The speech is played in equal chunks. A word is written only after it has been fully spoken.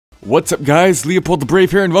What's up guys,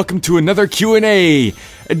 LeopoldTheBrave here and welcome to another Q&A!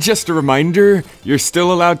 And just a reminder, you're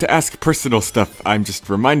still allowed to ask personal stuff. I'm just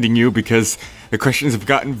reminding you because the questions have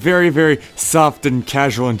gotten very soft and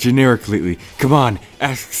casual and generic lately. Come on,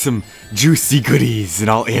 ask some juicy goodies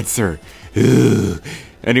and I'll answer. Ugh.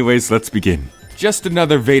 Anyways, let's begin. Just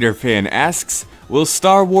Another Vader fan asks, will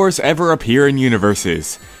Star Wars ever appear in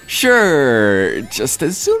universes? Sure, just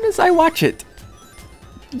as soon as I watch it.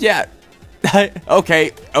 Yeah.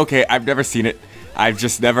 Okay, I've never seen it. I've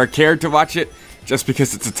just never cared to watch it. Just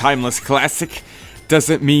because it's a timeless classic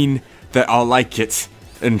doesn't mean that I'll like it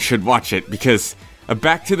and should watch it, because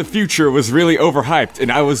Back to the Future was really overhyped,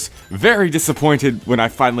 and I was very disappointed when I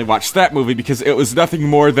finally watched that movie because it was nothing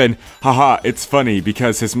more than, haha, it's funny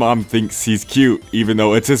because his mom thinks he's cute, even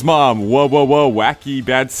though it's his mom. Whoa, wacky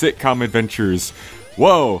bad sitcom adventures.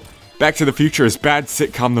 Whoa, Back to the Future is bad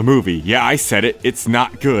sitcom the movie. Yeah, I said it, it's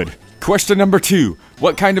not good. Question number 2.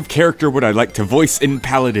 What kind of character would I like to voice in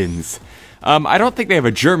Paladins? I don't think they have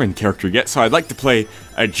a German character yet, so I'd like to play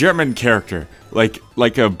a German character. Like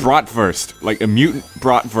a Bratwurst. Like a mutant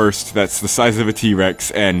Bratwurst that's the size of a T-Rex,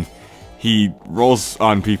 and he rolls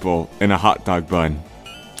on people in a hot dog bun.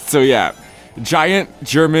 So yeah, giant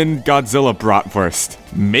German Godzilla Bratwurst.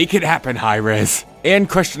 Make it happen, Hi-Rez. And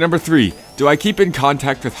question number 3. Do I keep in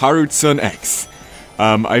contact with Haruun X?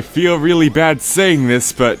 I feel really bad saying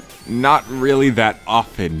this, but not really that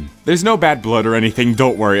often. There's no bad blood or anything,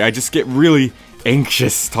 don't worry. I just get really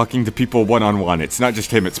anxious talking to people one-on-one. It's not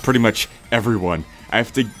just him, it's pretty much everyone. I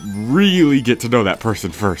have to really get to know that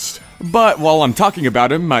person first. But while I'm talking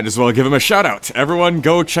about him, might as well give him a shout out. Everyone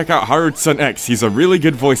go check out Haruun X. He's a really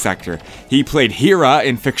good voice actor. He played Hira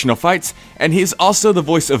in fictional fights, and he's also the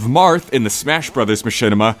voice of Marth in the Smash Brothers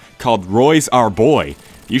machinima called Roy's Our Boy.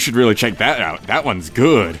 You should really check that out. That one's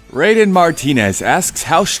good. Raiden Martinez asks,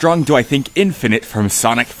 how strong do I think Infinite from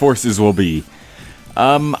Sonic Forces will be?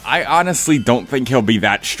 I honestly don't think he'll be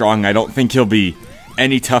that strong. I don't think he'll be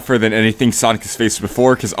any tougher than anything Sonic has faced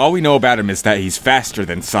before, because all we know about him is that he's faster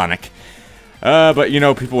than Sonic. But you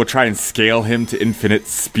know, people will try and scale him to infinite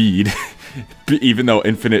speed, even though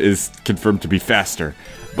Infinite is confirmed to be faster.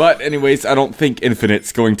 But anyways, I don't think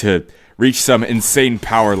Infinite's going to reach some insane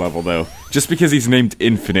power level, though. Just because he's named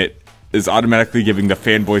Infinite is automatically giving the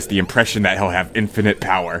fanboys the impression that he'll have infinite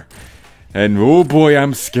power. And oh boy,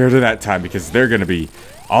 I'm scared of that time, because they're gonna be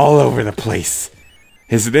all over the place.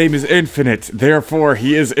 His name is Infinite, therefore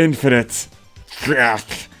he is infinite.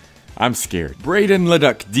 I'm scared. Braden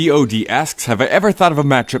Leduc DOD asks, have I ever thought of a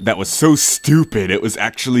matchup that was so stupid it was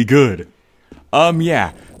actually good?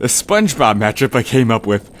 Yeah, the SpongeBob matchup I came up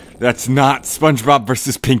with. That's not SpongeBob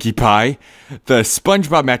versus Pinkie Pie. The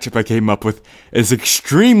SpongeBob matchup I came up with is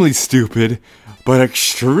extremely stupid, but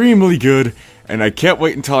extremely good, and I can't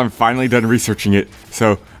wait until I'm finally done researching it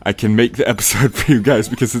so I can make the episode for you guys,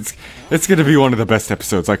 because it's gonna be one of the best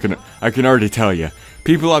episodes. I can already tell you.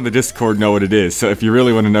 People on the Discord know what it is, so if you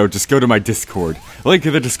really want to know, just go to my Discord. Link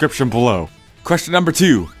in the description below. Question number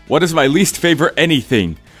 2. What is my least favorite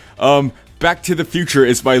anything? Back to the Future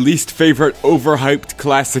is my least favorite overhyped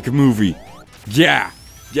classic movie. Yeah,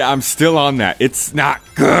 I'm still on that. It's not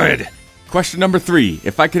good. Question number 3.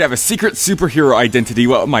 If I could have a secret superhero identity,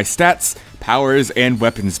 what would my stats, powers, and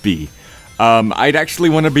weapons be? I'd actually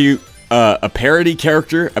want to be a parody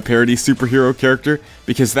character, a parody superhero character,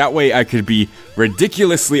 because that way I could be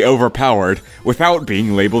ridiculously overpowered without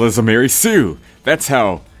being labeled as a Mary Sue. That's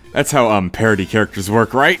how parody characters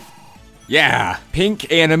work, right? Yeah. Pink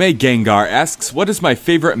Anime Gengar asks, what is my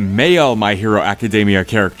favorite male My Hero Academia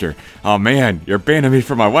character? Oh man, you're banning me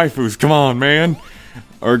from my waifus, come on man.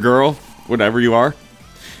 Or girl, whatever you are.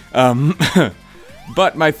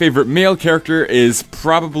 But my favorite male character is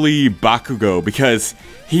probably Bakugo, because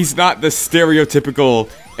he's not the stereotypical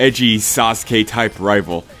edgy Sasuke type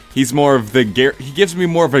rival. He's more of the he gives me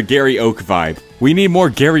more of a Gary Oak vibe. We need more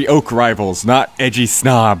Gary Oak rivals, not edgy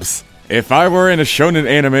snobs. If I were in a shonen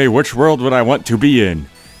anime, which world would I want to be in?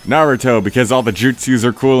 Naruto, because all the jutsus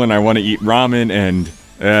are cool and I want to eat ramen, and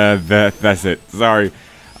that's it. Sorry,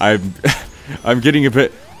 I'm getting a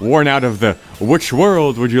bit worn out of the which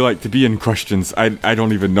world would you like to be in questions. I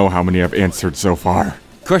don't even know how many I've answered so far.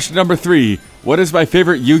 Question number 3. What is my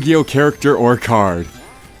favorite Yu-Gi-Oh character or card?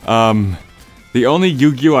 The only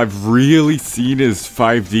Yu-Gi-Oh I've really seen is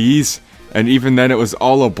 5Ds. And even then it was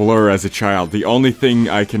all a blur as a child. The only thing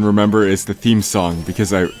I can remember is the theme song,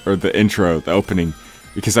 or the intro, the opening,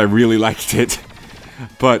 because I really liked it.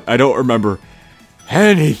 But I don't remember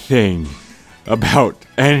anything about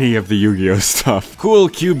any of the Yu-Gi-Oh stuff. Cool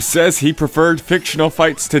Cube says he preferred fictional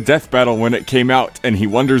fights to Death Battle when it came out, and he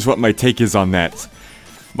wonders what my take is on that.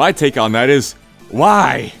 My take on that is,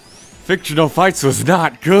 why? Fictional Fights was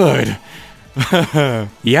not good.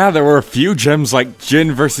 Yeah, there were a few gems like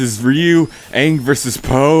Jin versus Ryu, Aang versus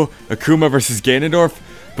Poe, Akuma versus Ganondorf,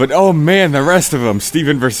 but oh man, the rest of them,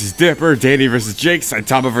 Steven versus Dipper, Danny versus Jake,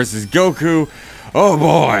 Saitama versus Goku, oh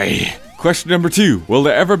boy. Question number 2, will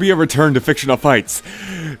there ever be a return to Fictional Fights?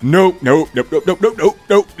 Nope, nope, nope, nope, nope, nope, nope,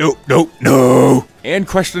 nope, nope, nope, no. And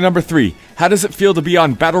question number 3, how does it feel to be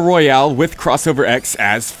on Battle Royale with Crossover X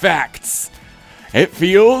as Facts? It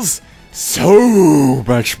feels so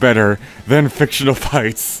much better than Fictional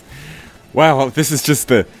Fights. Wow, this is just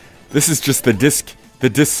the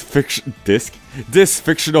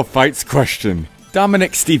Fictional Fights question.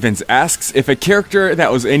 Dominic Stevens asks, if a character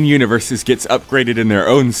that was in UniVS gets upgraded in their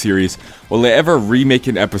own series, will they ever remake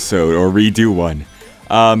an episode or redo one?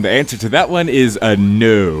 The answer to that one is a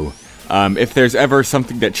no. If there's ever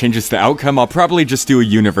something that changes the outcome, I'll probably just do a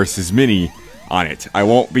UniVS mini on it. I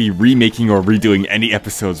won't be remaking or redoing any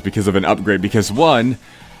episodes because of an upgrade, because 1,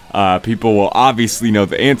 people will obviously know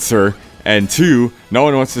the answer, and 2, no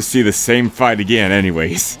one wants to see the same fight again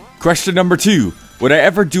anyways. Question number 2. Would I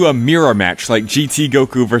ever do a mirror match like GT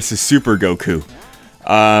Goku versus Super Goku?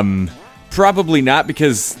 Probably not,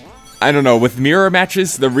 because, I don't know, with mirror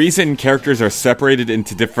matches, the reason characters are separated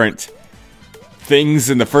into different things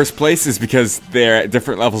in the first place is because they're at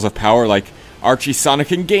different levels of power, like Archie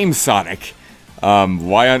Sonic and Game Sonic.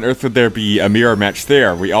 Why on earth would there be a mirror match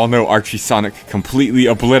there? We all know Archie Sonic completely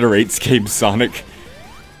obliterates Game Sonic,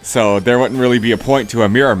 so there wouldn't really be a point to a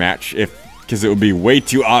mirror match because it would be way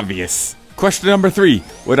too obvious. Question number 3,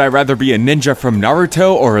 would I rather be a ninja from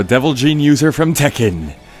Naruto or a Devil Gene user from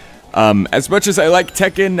Tekken? As much as I like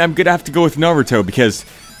Tekken, I'm gonna have to go with Naruto because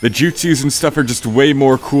the jutsus and stuff are just way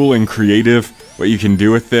more cool and creative, what you can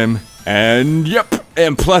do with them. And yep,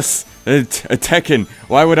 and plus, a Tekken,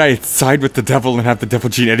 why would I side with the devil and have the Devil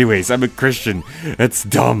Gene anyways? I'm a Christian, that's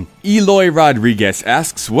dumb. Eloy Rodriguez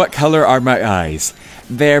asks, what color are my eyes?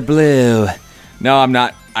 They're blue. No, I'm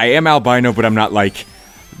not. I am albino, but I'm not like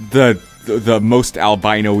the most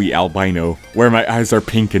albino-y albino, where my eyes are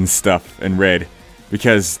pink and stuff, and red.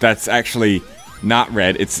 Because that's actually not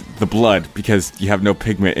red, it's the blood, because you have no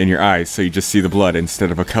pigment in your eyes, so you just see the blood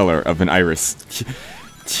instead of a color of an iris.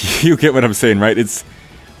 You get what I'm saying, right? It's...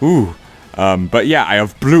 ooh. But yeah, I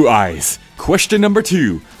have blue eyes. Question number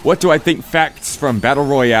 2. What do I think Facts from Battle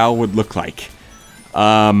Royale would look like?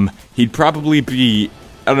 He'd probably be...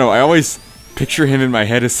 I don't know, I always picture him in my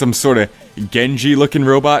head as some sort of Genji-looking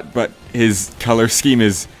robot, but his color scheme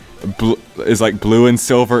is like blue and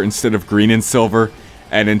silver instead of green and silver,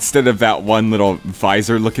 and instead of that one little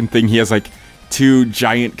visor-looking thing, he has like 2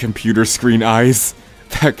 giant computer screen eyes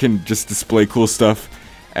that can just display cool stuff,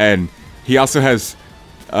 and he also has,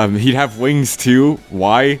 he'd have wings too.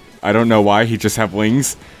 Why? I don't know why, he'd just have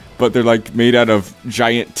wings, but they're like made out of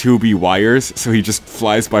giant tubey wires, so he just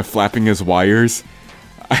flies by flapping his wires.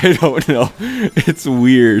 I don't know. It's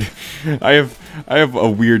weird. I have a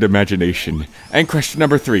weird imagination. And question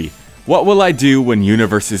number 3. What will I do when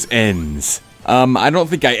UniVS ends? I don't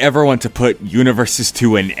think I ever want to put UniVS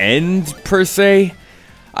to an end, per se.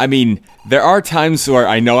 I mean, there are times where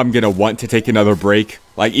I know I'm gonna want to take another break,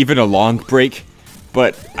 like even a long break,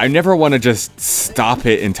 but I never want to just stop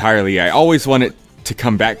it entirely. I always want it to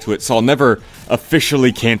come back to it, so I'll never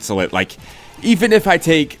officially cancel it. Like, even if I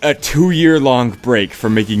take a 2-year-long break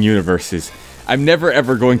from making UniVS, I'm never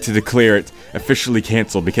ever going to declare it officially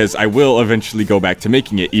canceled, because I will eventually go back to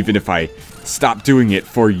making it, even if I stop doing it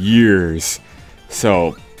for years.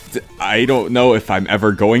 So, I don't know if I'm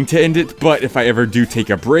ever going to end it, but if I ever do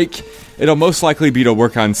take a break, it'll most likely be to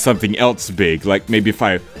work on something else big, like maybe if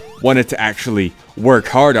I wanted to actually work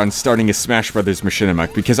hard on starting a Smash Brothers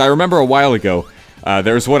Machinima, because I remember a while ago,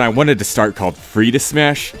 there was one I wanted to start called Free to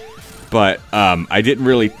Smash, but I didn't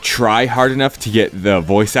really try hard enough to get the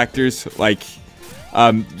voice actors. Like,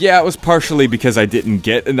 yeah, it was partially because I didn't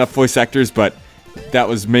get enough voice actors, but that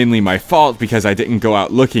was mainly my fault because I didn't go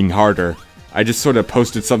out looking harder. I just sort of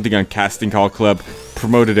posted something on Casting Call Club,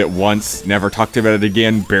 promoted it once, never talked about it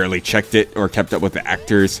again, barely checked it or kept up with the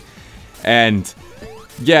actors, and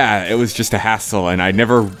yeah, it was just a hassle, and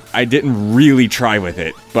I didn't really try with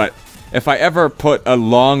it. But if I ever put a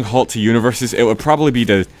long halt to UniVS, it would probably be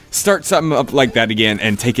to start something up like that again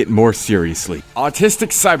and take it more seriously. Autistic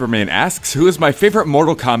Cyberman asks, who is my favorite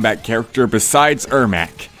Mortal Kombat character besides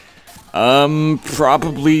Ermac?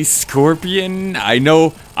 Probably Scorpion. I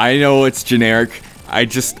know it's generic. I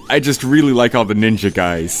just really like all the ninja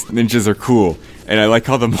guys. Ninjas are cool, and I like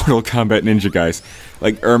all the Mortal Kombat ninja guys,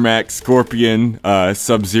 like Ermac, Scorpion,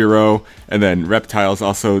 Sub-Zero, and then Reptile's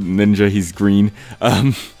also ninja. He's green.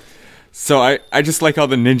 So I just like all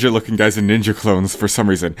the ninja-looking guys and ninja clones for some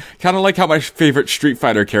reason. Kind of like how my favorite Street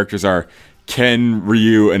Fighter characters are Ken,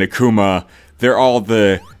 Ryu, and Akuma. They're all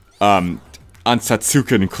the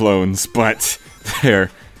Ansatsuken clones, but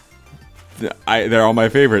they're all my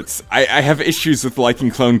favorites. I have issues with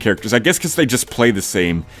liking clone characters, I guess because they just play the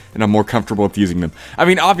same, and I'm more comfortable with using them. I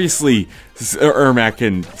mean, obviously, Ermac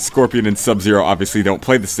and Scorpion and Sub-Zero obviously don't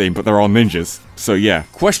play the same, but they're all ninjas. So yeah.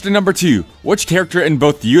 Question number 2. Which character in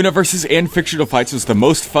both the UniVS and fictional fights was the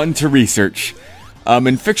most fun to research?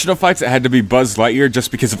 In fictional fights, it had to be Buzz Lightyear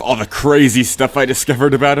just because of all the crazy stuff I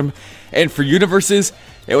discovered about him. And for UniVS,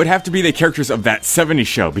 it would have to be the characters of that 70s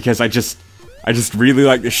show, because I just really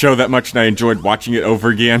like the show that much and I enjoyed watching it over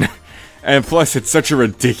again. And plus, it's such a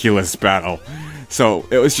ridiculous battle. So,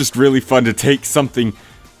 it was just really fun to take something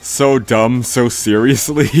so dumb so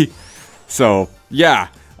seriously. So, yeah.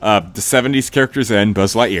 The 70s characters and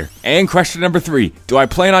Buzz Lightyear. And question number 3. Do I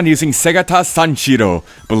plan on using Segata Sanshiro?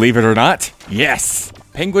 Believe it or not, yes!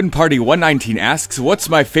 Penguin Party 119 asks, what's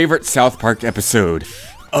my favorite South Park episode?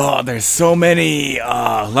 Oh, there's so many!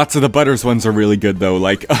 Lots of the Butters ones are really good though,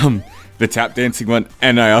 like, the tap dancing one,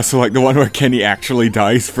 and I also like the one where Kenny actually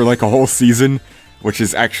dies for like a whole season, which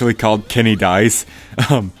is actually called Kenny Dies.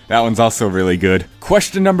 That one's also really good.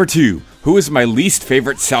 Question number 2. Who is my least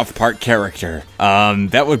favorite South Park character?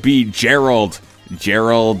 That would be Gerald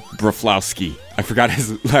Broflowski. I forgot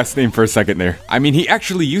his last name for a second there. I mean, he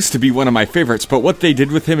actually used to be one of my favorites, but what they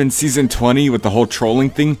did with him in season 20 with the whole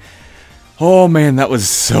trolling thing, oh man, that was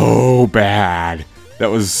so bad.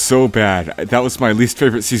 That was so bad. That was my least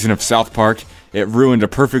favorite season of South Park. It ruined a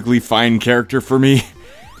perfectly fine character for me.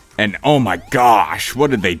 And oh my gosh,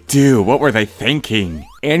 what did they do? What were they thinking?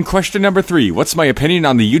 And question number 3, what's my opinion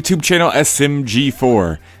on the YouTube channel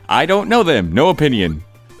SMG4? I don't know them, no opinion.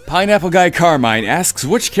 Pineapple Guy Carmine asks,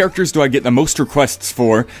 which characters do I get the most requests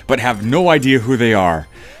for, but have no idea who they are?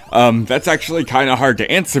 That's actually kind of hard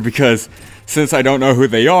to answer because since I don't know who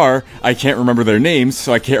they are, I can't remember their names,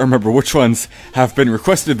 so I can't remember which ones have been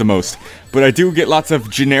requested the most. But I do get lots of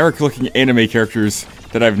generic-looking anime characters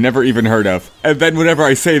that I've never even heard of. And then whenever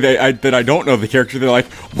I say that I don't know the character, they're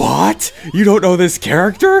like, what? You don't know this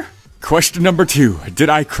character? Question number 2. Did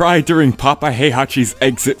I cry during Papa Heihachi's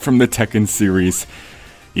exit from the Tekken series?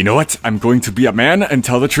 You know what? I'm going to be a man and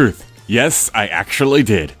tell the truth. Yes, I actually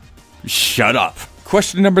did. Shut up.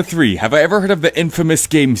 Question number 3. Have I ever heard of the infamous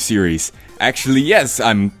game series? Actually, yes,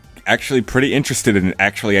 I'm actually pretty interested in it,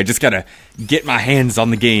 actually. I just gotta get my hands on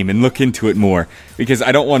the game and look into it more. Because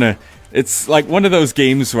I don't wanna... It's like one of those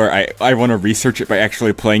games where I want to research it by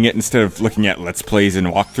actually playing it instead of looking at Let's Plays and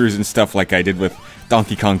walkthroughs and stuff like I did with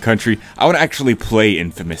Donkey Kong Country. I want to actually play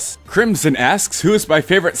Infamous. Crimson asks, who is my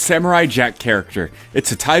favorite Samurai Jack character?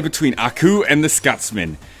 It's a tie between Aku and the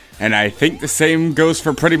Scotsman. And I think the same goes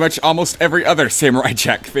for pretty much almost every other Samurai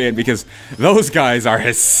Jack fan because those guys are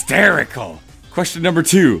hysterical. Question number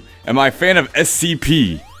 2, am I a fan of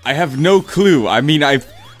SCP? I have no clue. I mean, I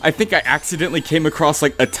think I accidentally came across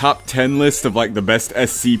like a top 10 list of like the best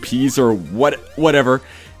SCPs or whatever.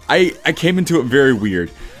 I came into it very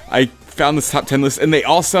weird. I found this top 10 list and they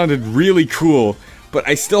all sounded really cool, but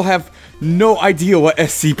I still have no idea what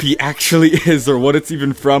SCP actually is or what it's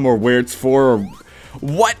even from or where it's for or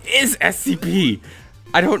what is SCP?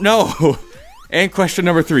 I don't know. And question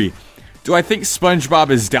number 3. Do I think SpongeBob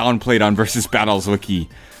is downplayed on Versus Battles Wiki?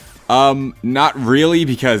 Not really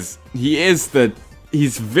because he's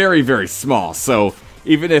very, very small, so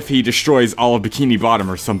even if he destroys all of Bikini Bottom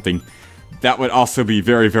or something, that would also be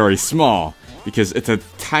very, very small, because it's a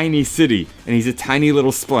tiny city, and he's a tiny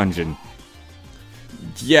little sponge, and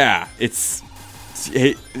yeah, he's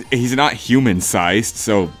not human-sized,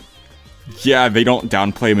 so yeah, they don't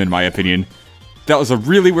downplay him in my opinion. That was a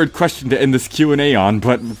really weird question to end this Q&A on,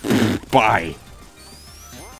 but bye.